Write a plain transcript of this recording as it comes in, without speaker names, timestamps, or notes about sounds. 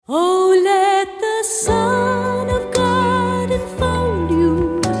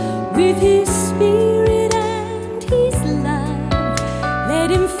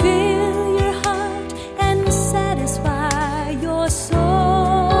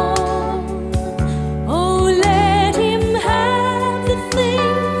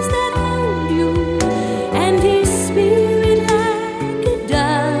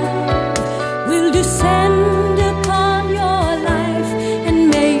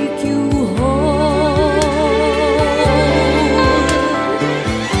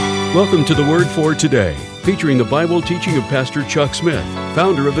Welcome to the Word for Today, featuring the Bible teaching of Pastor Chuck Smith,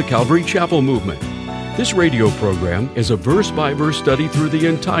 founder of the Calvary Chapel Movement. This radio program is a verse-by-verse study through the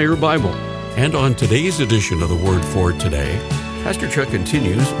entire Bible. And on today's edition of the Word for Today, Pastor Chuck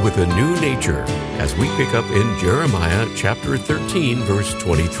continues with a new nature as we pick up in Jeremiah chapter 13, verse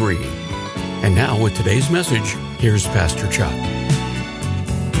 23. And now with today's message, here's Pastor Chuck.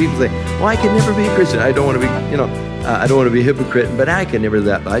 People say, well, I can never be a Christian. I don't want to be, I don't want to be a hypocrite, but I can never live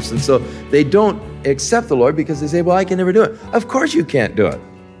that life. And so they don't accept the Lord because they say, well, I can never do it. Of course you can't do it.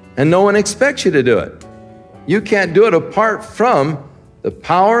 And no one expects you to do it. You can't do it apart from the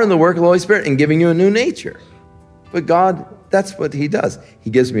power and the work of the Holy Spirit and giving you a new nature. But God, that's what He does. He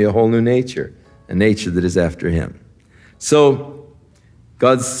gives me a whole new nature, a nature that is after Him. So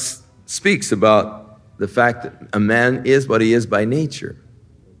God speaks about the fact that a man is what he is by nature.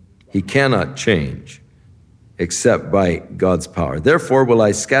 He cannot change except by God's power. Therefore will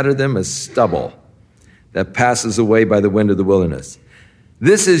I scatter them as stubble that passes away by the wind of the wilderness.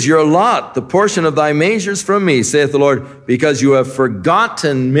 This is your lot, the portion of thy measures from me, saith the Lord, because you have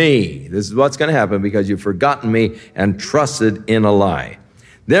forgotten me. This is what's going to happen, because you've forgotten me and trusted in a lie.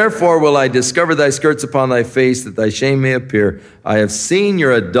 Therefore will I discover thy skirts upon thy face, that thy shame may appear. I have seen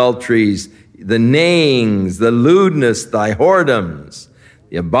your adulteries, the neighings, the lewdness, thy whoredoms,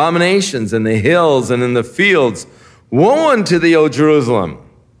 the abominations in the hills and in the fields. Woe unto thee, O Jerusalem!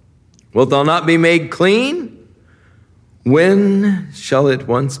 Wilt thou not be made clean? When shall it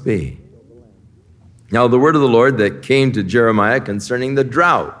once be? Now the word of the Lord that came to Jeremiah concerning the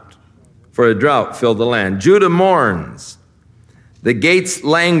drought, for a drought filled the land. Judah mourns, the gates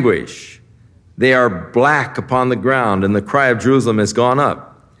languish, they are black upon the ground, and the cry of Jerusalem has gone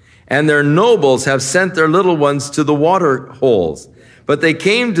up. And their nobles have sent their little ones to the water holes. But they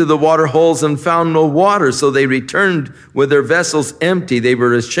came to the water holes and found no water, so they returned with their vessels empty. They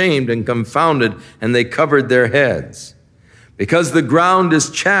were ashamed and confounded, and they covered their heads. Because the ground is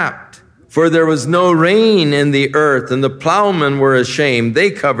chapped, for there was no rain in the earth, and the plowmen were ashamed.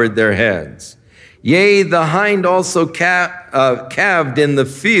 They covered their heads. Yea, the hind also calved in the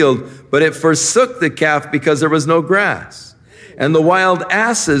field, but it forsook the calf because there was no grass. And the wild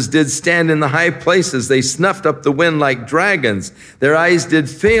asses did stand in the high places. They snuffed up the wind like dragons. Their eyes did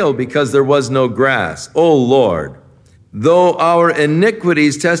fail because there was no grass. O Lord, though our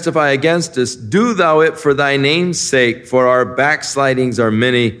iniquities testify against us, do thou it for thy name's sake, for our backslidings are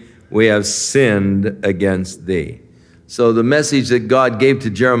many. We have sinned against thee. So the message that God gave to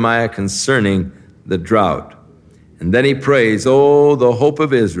Jeremiah concerning the drought. And then he prays, oh, the hope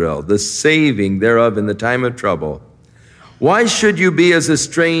of Israel, the saving thereof in the time of trouble. Why should you be as a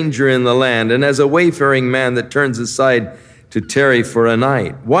stranger in the land, and as a wayfaring man that turns aside to tarry for a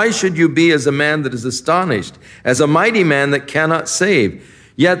night? Why should you be as a man that is astonished, as a mighty man that cannot save?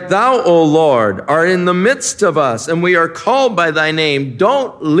 Yet thou, O Lord, art in the midst of us, and we are called by thy name.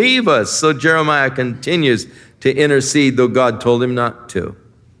 Don't leave us. So Jeremiah continues to intercede, though God told him not to.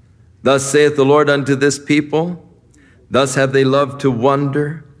 Thus saith the Lord unto this people, thus have they loved to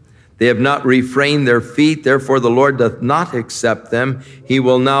wander. They have not refrained their feet, therefore the Lord doth not accept them. He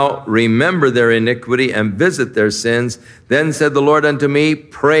will now remember their iniquity and visit their sins. Then said the Lord unto me,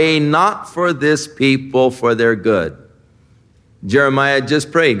 pray not for this people for their good. Jeremiah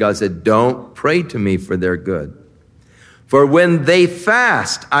just prayed. God said, don't pray to me for their good. For when they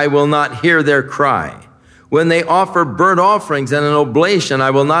fast, I will not hear their cry. When they offer burnt offerings and an oblation,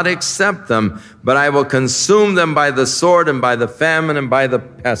 I will not accept them, but I will consume them by the sword and by the famine and by the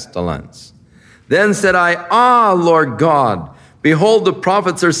pestilence. Then said I, Lord God, behold, the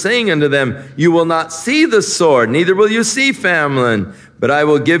prophets are saying unto them, you will not see the sword, neither will you see famine, but I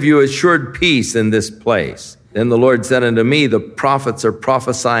will give you assured peace in this place. Then the Lord said unto me, the prophets are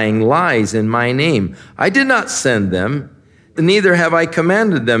prophesying lies in my name. I did not send them, neither have I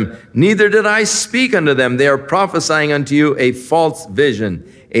commanded them, neither did I speak unto them. They are prophesying unto you a false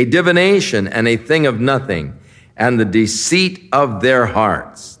vision, a divination, and a thing of nothing, and the deceit of their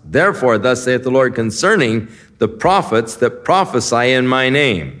hearts. Therefore, thus saith the Lord concerning the prophets that prophesy in my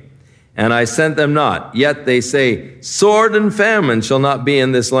name. And I sent them not. Yet they say, sword and famine shall not be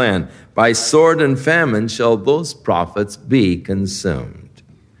in this land. By sword and famine shall those prophets be consumed.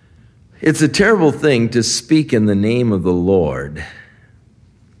 It's a terrible thing to speak in the name of the Lord.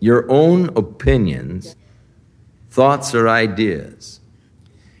 Your own opinions, thoughts, or ideas.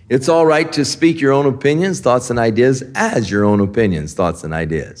 It's all right to speak your own opinions, thoughts, and ideas as your own opinions, thoughts, and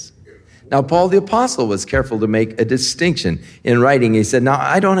ideas. Now, Paul the Apostle was careful to make a distinction in writing. He said, now,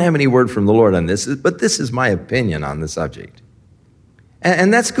 I don't have any word from the Lord on this, but this is my opinion on the subject.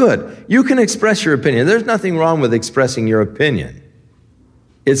 And that's good. You can express your opinion. There's nothing wrong with expressing your opinion.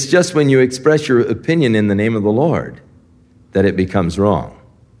 It's just when you express your opinion in the name of the Lord that it becomes wrong.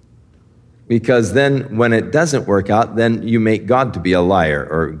 Because then when it doesn't work out, then you make God to be a liar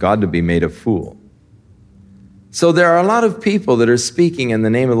or God to be made a fool. So there are a lot of people that are speaking in the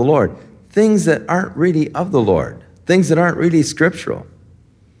name of the Lord, things that aren't really of the Lord, things that aren't really scriptural,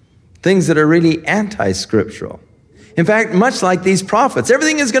 things that are really anti-scriptural. In fact, much like these prophets,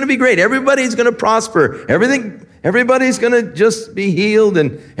 everything is going to be great. Everybody's going to prosper. Everybody's going to just be healed,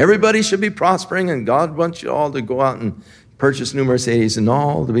 and everybody should be prospering, and God wants you all to go out and purchase new Mercedes and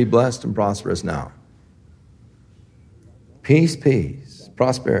all to be blessed and prosperous now. Peace, peace,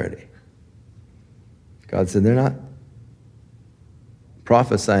 prosperity. God said, they're not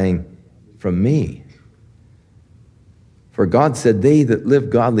prophesying from me. For God said, they that live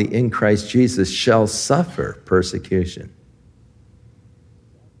godly in Christ Jesus shall suffer persecution.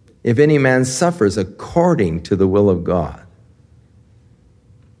 If any man suffers according to the will of God.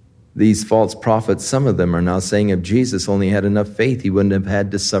 These false prophets, some of them are now saying if Jesus only had enough faith, he wouldn't have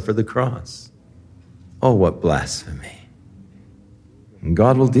had to suffer the cross. Oh, what blasphemy. And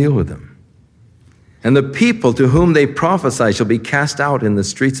God will deal with them. And the people to whom they prophesy shall be cast out in the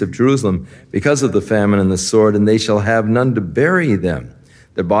streets of Jerusalem because of the famine and the sword, and they shall have none to bury them.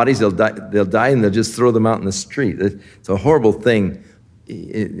 Their bodies, they'll die and they'll just throw them out in the street. It's a horrible thing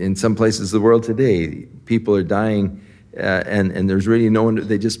in some places of the world today. People are dying and there's really no one.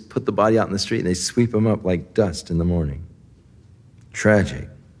 They just put the body out in the street and they sweep them up like dust in the morning. Tragic.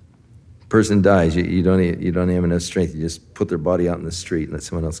 Person dies, you don't have enough strength. You just put their body out in the street and let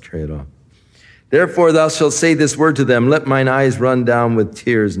someone else carry it off. Therefore thou shalt say this word to them, let mine eyes run down with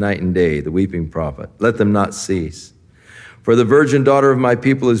tears night and day, the weeping prophet. Let them not cease. For the virgin daughter of my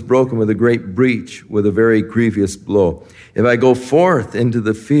people is broken with a great breach, with a very grievous blow. If I go forth into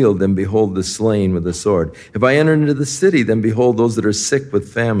the field, then behold the slain with the sword. If I enter into the city, then behold those that are sick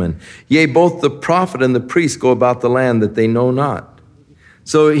with famine. Yea, both the prophet and the priest go about the land that they know not.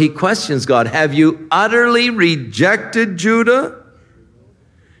 So he questions God, have you utterly rejected Judah?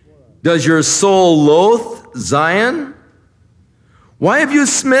 Does your soul loathe Zion? Why have you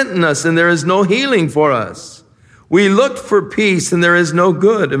smitten us and there is no healing for us? We looked for peace and there is no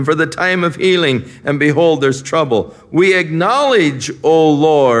good, and for the time of healing, and behold, there's trouble. We acknowledge, O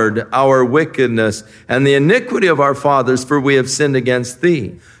Lord, our wickedness and the iniquity of our fathers, for we have sinned against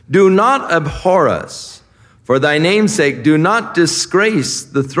thee. Do not abhor us. For thy name's sake, do not disgrace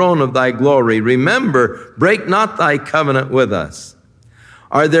the throne of thy glory. Remember, break not thy covenant with us.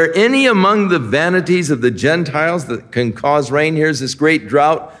 Are there any among the vanities of the Gentiles that can cause rain? Here's this great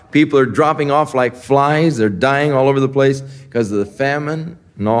drought. People are dropping off like flies. They're dying all over the place because of the famine.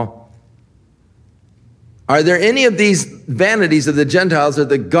 No. Are there any of these vanities of the Gentiles or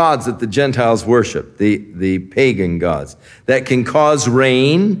the gods that the Gentiles worship, the pagan gods, that can cause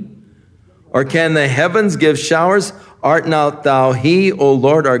rain? Or can the heavens give showers? Art not thou he, O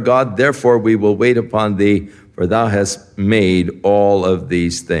Lord our God? Therefore we will wait upon thee, for thou hast made all of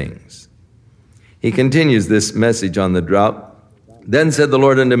these things. He continues this message on the drought. Then said the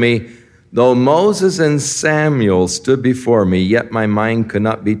Lord unto me, though Moses and Samuel stood before me, yet my mind could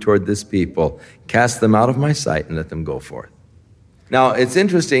not be toward this people. Cast them out of my sight and let them go forth. Now, it's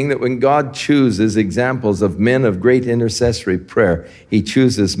interesting that when God chooses examples of men of great intercessory prayer, he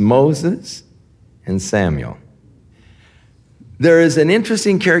chooses Moses and Samuel. There is an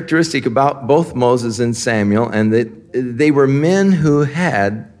interesting characteristic about both Moses and Samuel, and that they were men who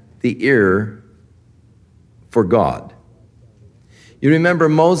had the ear for God. You remember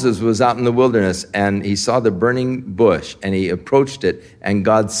Moses was out in the wilderness, and he saw the burning bush, and he approached it, and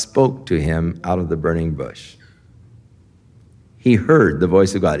God spoke to him out of the burning bush. He heard the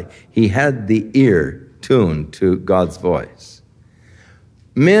voice of God. He had the ear tuned to God's voice.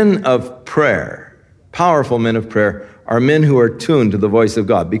 Men of prayer, powerful men of prayer, are men who are tuned to the voice of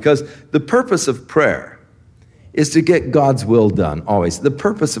God, because the purpose of prayer is to get God's will done, always. The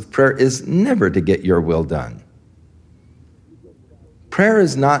purpose of prayer is never to get your will done.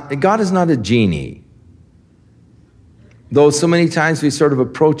 God is not a genie. Though so many times we sort of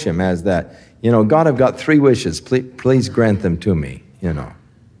approach him as that, God, I've got 3 wishes, please grant them to me,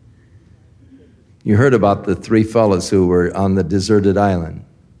 You heard about the 3 fellows who were on the deserted island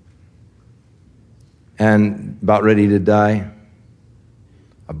and about ready to die.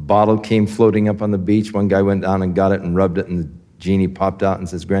 A bottle came floating up on the beach. One guy went down and got it and rubbed it, and the genie popped out and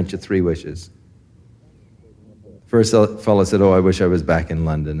says, grant you 3 wishes. First fellow said, I wish I was back in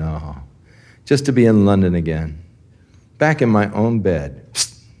London. Oh, just to be in London again. Back in my own bed.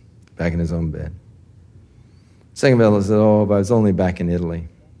 Psst, back in his own bed. Second fellow said, if I was only back in Italy.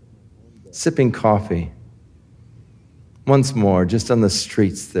 Sipping coffee. once more, just on the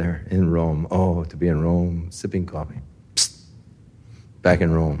streets there in Rome. Oh, to be in Rome, sipping coffee. Psst. Back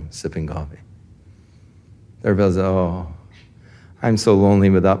in Rome, sipping coffee. Everybody says, oh, I'm so lonely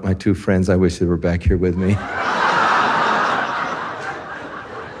without my two friends. I wish they were back here with me.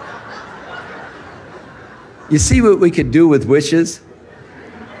 You see what we could do with wishes?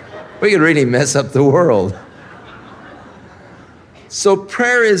 We could really mess up the world. So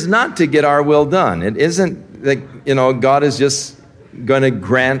prayer is not to get our will done. It isn't that, God is just going to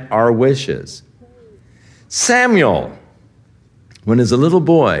grant our wishes. Samuel, when he was a little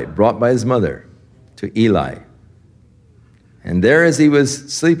boy, brought by his mother to Eli. And there as he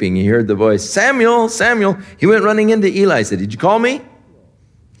was sleeping, he heard the voice, Samuel, Samuel. He went running into Eli and said, did you call me?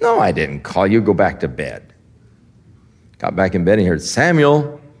 No, I didn't call you. Go back to bed. Got back in bed and he heard,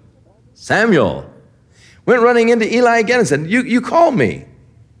 Samuel, Samuel. Went running into Eli again and said, you called me.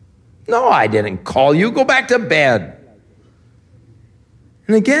 No, I didn't call you. Go back to bed.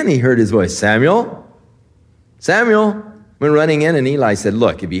 And again he heard his voice, Samuel, Samuel. Went running in and Eli said,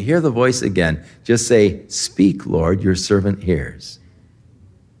 look, if you hear the voice again, just say, speak, Lord, your servant hears.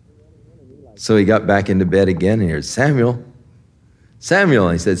 So he got back into bed again and he heard, Samuel, Samuel.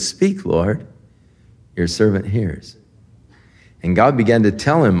 And he said, speak, Lord, your servant hears. And God began to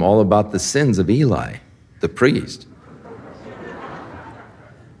tell him all about the sins of Eli, the priest.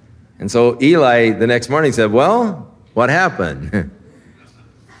 And so Eli, the next morning, said, well, what happened?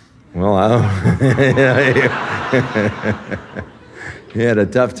 Well, he had a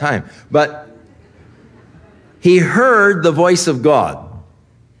tough time. But he heard the voice of God.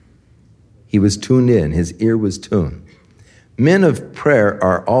 He was tuned in. His ear was tuned. Men of prayer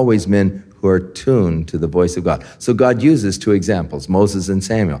are always men who are tuned to the voice of God. So God uses two examples, Moses and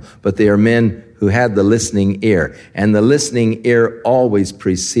Samuel. But they are men who had the listening ear. And the listening ear always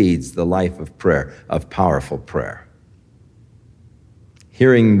precedes the life of prayer, of powerful prayer.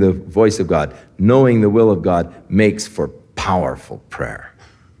 Hearing the voice of God, knowing the will of God, makes for powerful prayer.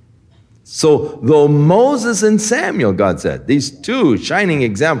 So, though Moses and Samuel, God said, these two shining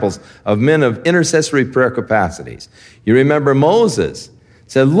examples of men of intercessory prayer capacities. You remember Moses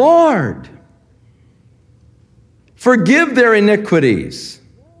said, Lord, forgive their iniquities.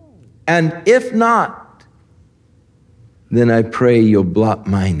 And if not, then I pray you'll blot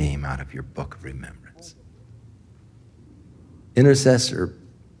my name out of your book of remembrance. Intercessor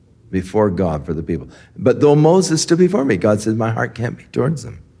before God for the people. But though Moses stood before me, God said, my heart can't be towards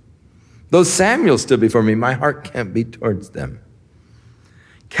them. Though Samuel stood before me, my heart can't be towards them.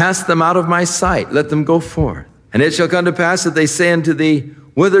 Cast them out of my sight. Let them go forth. And it shall come to pass that they say unto thee,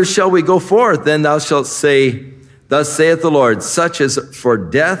 whither shall we go forth? Then thou shalt say, thus saith the Lord, such as for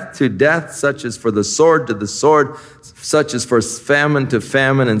death to death, such as for the sword to the sword, such as for famine to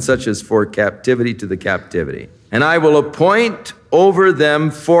famine, and such as for captivity to the captivity. And I will appoint over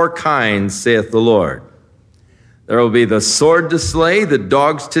them 4 kinds, saith the Lord. There will be the sword to slay, the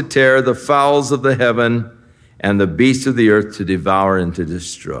dogs to tear, the fowls of the heaven, and the beasts of the earth to devour and to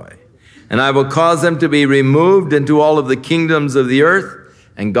destroy. And I will cause them to be removed into all of the kingdoms of the earth.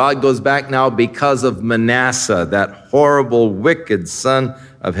 And God goes back now because of Manasseh, that horrible, wicked son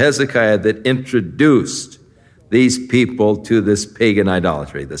of Hezekiah that introduced these people to this pagan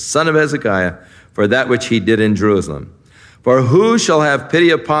idolatry. The son of Hezekiah, for that which he did in Jerusalem. For who shall have pity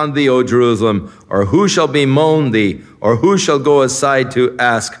upon thee, O Jerusalem? Or who shall bemoan thee? Or who shall go aside to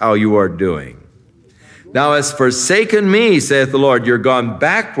ask how you are doing? Thou hast forsaken me, saith the Lord. You're gone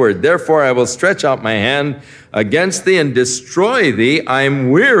backward. Therefore I will stretch out my hand against thee and destroy thee. I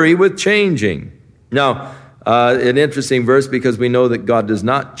am weary with changing. Now, an interesting verse because we know that God does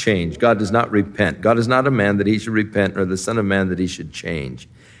not change. God does not repent. God is not a man that he should repent, or the son of man that he should change.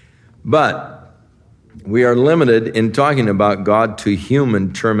 But we are limited in talking about God to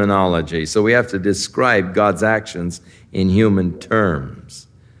human terminology. So we have to describe God's actions in human terms.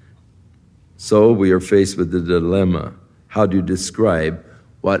 So we are faced with the dilemma. How do you describe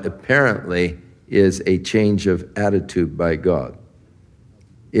what apparently is a change of attitude by God?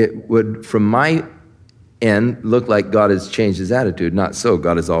 It would, from my end, look like God has changed his attitude. Not so.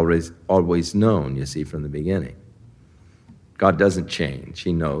 God has always known, you see, from the beginning. God doesn't change.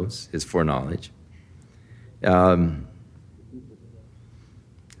 He knows, his foreknowledge.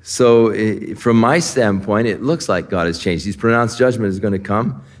 So from my standpoint, it looks like God has changed. He's pronounced judgment is going to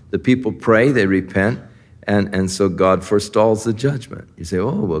come. The people pray, they repent, and so God forestalls the judgment. You say,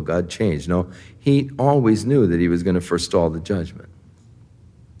 oh, well, God changed. No, he always knew that he was going to forestall the judgment.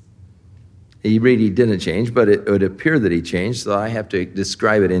 He really didn't change, but it would appear that he changed, so I have to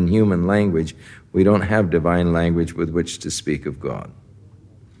describe it in human language. We don't have divine language with which to speak of God.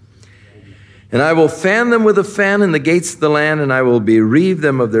 And I will fan them with a fan in the gates of the land, and I will bereave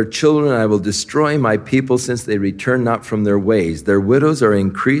them of their children. I will destroy my people, since they return not from their ways. Their widows are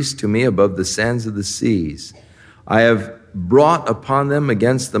increased to me above the sands of the seas. I have brought upon them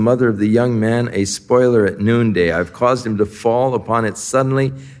against the mother of the young man a spoiler at noonday. I have caused him to fall upon it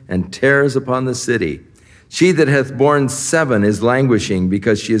suddenly, and terrors upon the city. She that hath borne 7 is languishing,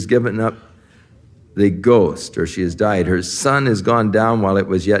 because she has given up the ghost, or she has died. Her sun is gone down while it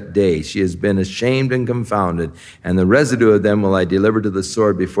was yet day. She has been ashamed and confounded, and the residue of them will I deliver to the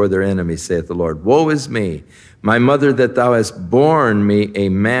sword before their enemies, saith the Lord. Woe is me, my mother, that thou hast borne me a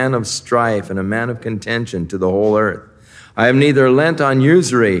man of strife and a man of contention to the whole earth. I have neither lent on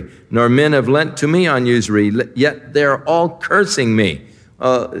usury, nor men have lent to me on usury, yet they are all cursing me.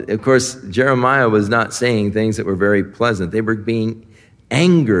 Of course, Jeremiah was not saying things that were very pleasant. They were being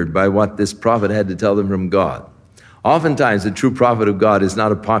angered by what this prophet had to tell them from God. Oftentimes, the true prophet of God is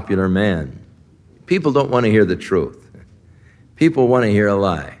not a popular man. People don't want to hear the truth. People want to hear a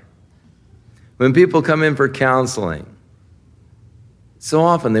lie. When people come in for counseling, so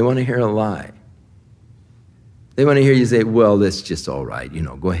often they want to hear a lie. They want to hear you say, well, that's just all right.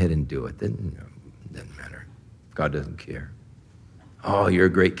 Go ahead and do it. Then, doesn't matter. God doesn't care. Oh, you're a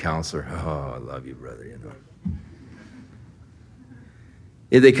great counselor. Oh, I love you, brother,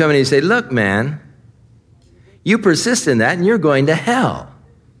 If they come in and say, look, man, you persist in that and you're going to hell.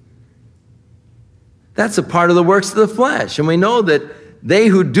 That's a part of the works of the flesh. And we know that they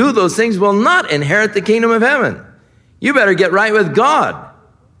who do those things will not inherit the kingdom of heaven. You better get right with God.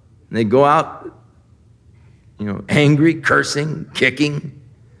 And they go out, angry, cursing, kicking.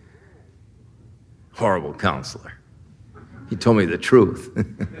 Horrible counselor. He told me the truth.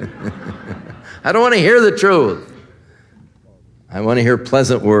 I don't want to hear the truth. I want to hear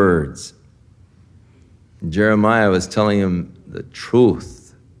pleasant words. Jeremiah was telling him the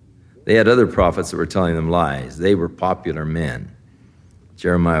truth. They had other prophets that were telling them lies. They were popular men.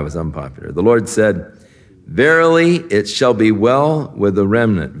 Jeremiah was unpopular. The Lord said, verily it shall be well with the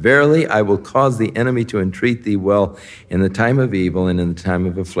remnant. Verily I will cause the enemy to entreat thee well in the time of evil and in the time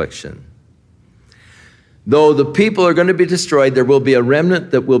of affliction. Though the people are going to be destroyed, there will be a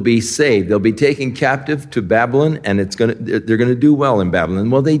remnant that will be saved. They'll be taken captive to Babylon, and they're going to do well in Babylon.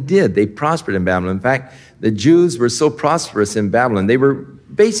 Well, they did. They prospered in Babylon. In fact, the Jews were so prosperous in Babylon. They were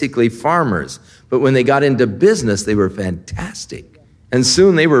basically farmers. But when they got into business, they were fantastic. And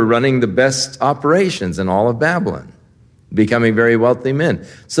soon they were running the best operations in all of Babylon, becoming very wealthy men.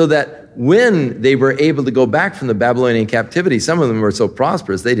 So that when they were able to go back from the Babylonian captivity, some of them were so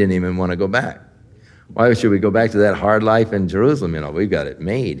prosperous, they didn't even want to go back. Why should we go back to that hard life in Jerusalem? We've got it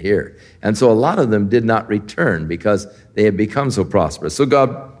made here. And so a lot of them did not return because they had become so prosperous. So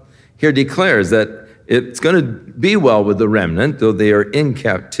God here declares that it's going to be well with the remnant, though they are in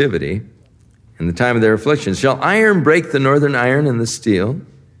captivity in the time of their affliction. Shall iron break the northern iron and the steel?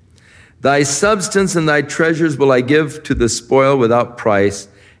 Thy substance and thy treasures will I give to the spoil without price,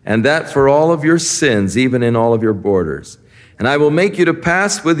 and that for all of your sins, even in all of your borders. And I will make you to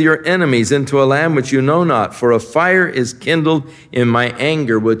pass with your enemies into a land which you know not, for a fire is kindled in my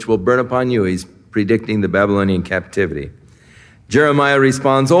anger, which will burn upon you. He's predicting the Babylonian captivity. Jeremiah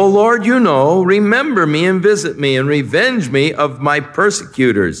responds, O Lord, remember me and visit me and revenge me of my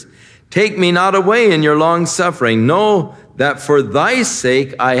persecutors. Take me not away in your long suffering. Know that for thy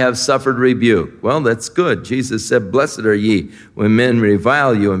sake I have suffered rebuke. Well, that's good. Jesus said, blessed are ye when men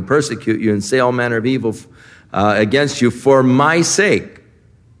revile you and persecute you and say all manner of evil against you for my sake.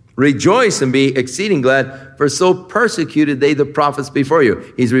 Rejoice and be exceeding glad, for so persecuted they the prophets before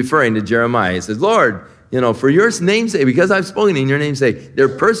you. He's referring to Jeremiah. He says, Lord, for your name's sake, because I've spoken in your name's sake, they're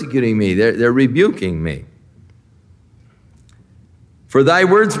persecuting me. They're rebuking me. For thy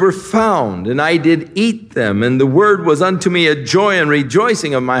words were found, and I did eat them, and the word was unto me a joy and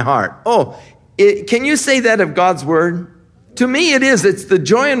rejoicing of my heart. Can you say that of God's word? To me it is. It's the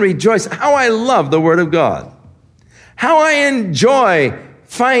joy and rejoicing. How I love the word of God. How I enjoy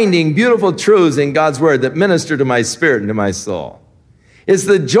finding beautiful truths in God's word that minister to my spirit and to my soul. It's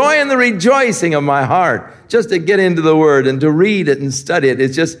the joy and the rejoicing of my heart just to get into the word and to read it and study it.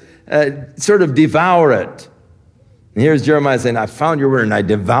 It's just sort of devour it. And here's Jeremiah saying, I found your word and I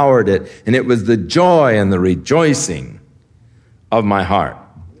devoured it. And it was the joy and the rejoicing of my heart.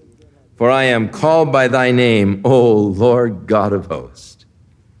 For I am called by thy name, O Lord God of hosts.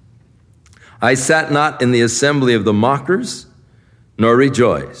 I sat not in the assembly of the mockers, nor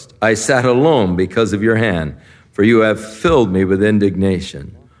rejoiced. I sat alone because of your hand, for you have filled me with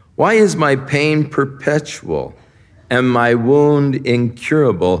indignation. Why is my pain perpetual and my wound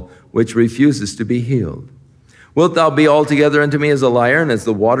incurable, which refuses to be healed? Wilt thou be altogether unto me as a liar, and as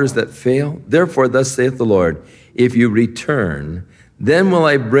the waters that fail? Therefore, thus saith the Lord, if you return, then will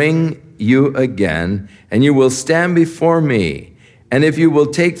I bring you again, and you will stand before me. And if you will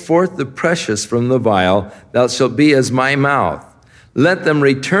take forth the precious from the vial, thou shalt be as my mouth. Let them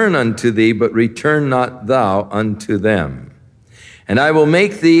return unto thee, but return not thou unto them. And I will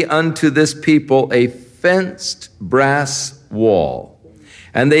make thee unto this people a fenced brass wall.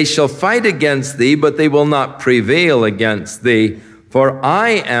 And they shall fight against thee, but they will not prevail against thee. For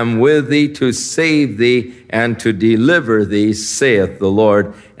I am with thee to save thee and to deliver thee, saith the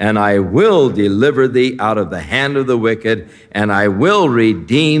Lord. And I will deliver thee out of the hand of the wicked, and I will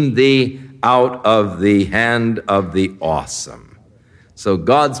redeem thee out of the hand of the awesome. So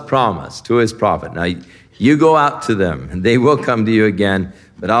God's promise to his prophet. Now, you go out to them, and they will come to you again,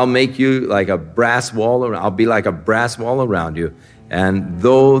 but I'll make you like a brass wall. I'll be like a brass wall around you. And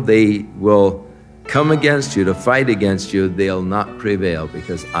though they will come against you to fight against you, they'll not prevail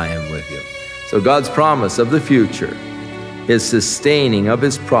because I am with you. So God's promise of the future, his sustaining of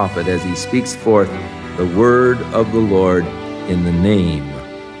his prophet as he speaks forth the word of the Lord in the name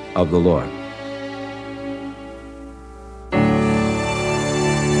of the Lord.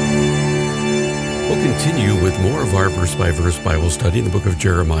 We'll continue with more of our verse-by-verse Bible study in the book of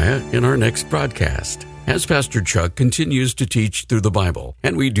Jeremiah in our next broadcast, as Pastor Chuck continues to teach through the Bible,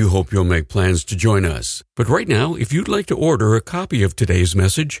 and we do hope you'll make plans to join us. But right now, if you'd like to order a copy of today's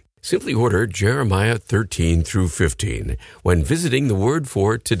message, simply order Jeremiah 13 through 15 when visiting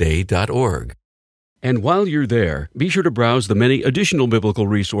thewordfortoday.org. And while you're there, be sure to browse the many additional biblical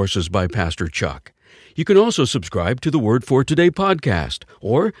resources by Pastor Chuck. You can also subscribe to the Word for Today podcast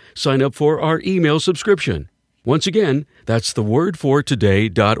or sign up for our email subscription. Once again, that's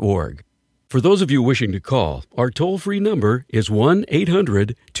thewordfortoday.org. For those of you wishing to call, our toll-free number is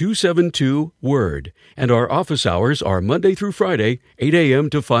 1-800-272-WORD, and our office hours are Monday through Friday, 8 a.m.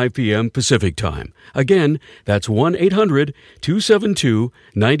 to 5 p.m. Pacific Time. Again, that's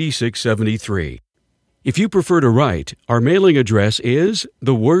 1-800-272-9673. If you prefer to write, our mailing address is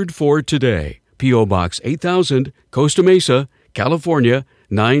The Word for Today, P.O. Box 8000, Costa Mesa, California,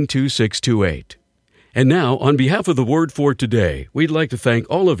 92628. And now, on behalf of the Word for Today, we'd like to thank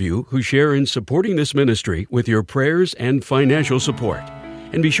all of you who share in supporting this ministry with your prayers and financial support.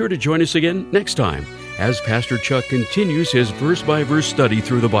 And be sure to join us again next time as Pastor Chuck continues his verse-by-verse study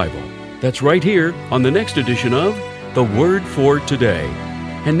through the Bible. That's right here on the next edition of The Word for Today.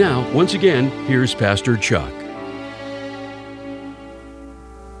 And now, once again, here's Pastor Chuck.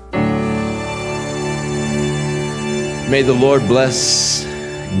 May the Lord bless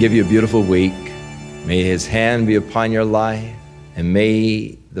and give you a beautiful week. May his hand be upon your life, and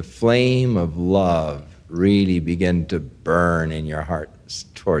may the flame of love really begin to burn in your hearts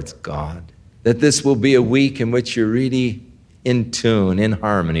towards God. That this will be a week in which you're really in tune, in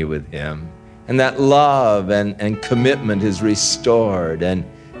harmony with him. And that love and commitment is restored. And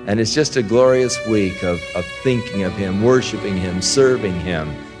it's just a glorious week of thinking of him, worshiping him, serving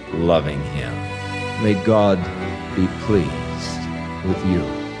him, loving him. May God be pleased with you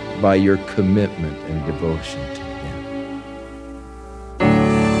by your commitment and devotion to him.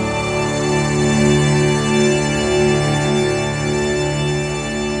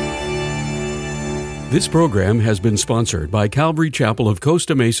 This program has been sponsored by Calvary Chapel of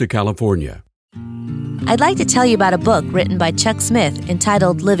Costa Mesa, California. I'd like to tell you about a book written by Chuck Smith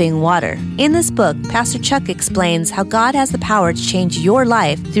entitled Living Water. In this book, Pastor Chuck explains how God has the power to change your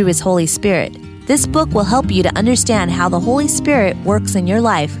life through his Holy Spirit. This book will help you to understand how the Holy Spirit works in your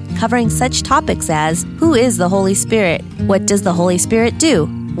life, covering such topics as, who is the Holy Spirit? What does the Holy Spirit do?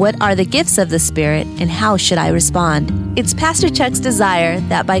 What are the gifts of the Spirit, and how should I respond? It's Pastor Chuck's desire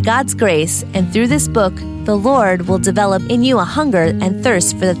that by God's grace and through this book, the Lord will develop in you a hunger and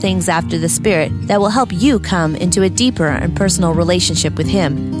thirst for the things after the Spirit that will help you come into a deeper and personal relationship with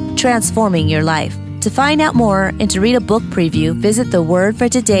him, transforming your life. To find out more and to read a book preview, visit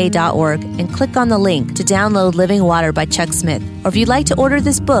thewordfortoday.org and click on the link to download Living Water by Chuck Smith. Or if you'd like to order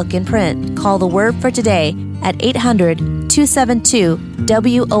this book in print, call The Word for Today at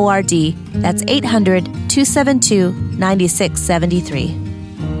 800-272-WORD. That's 800-272-9673.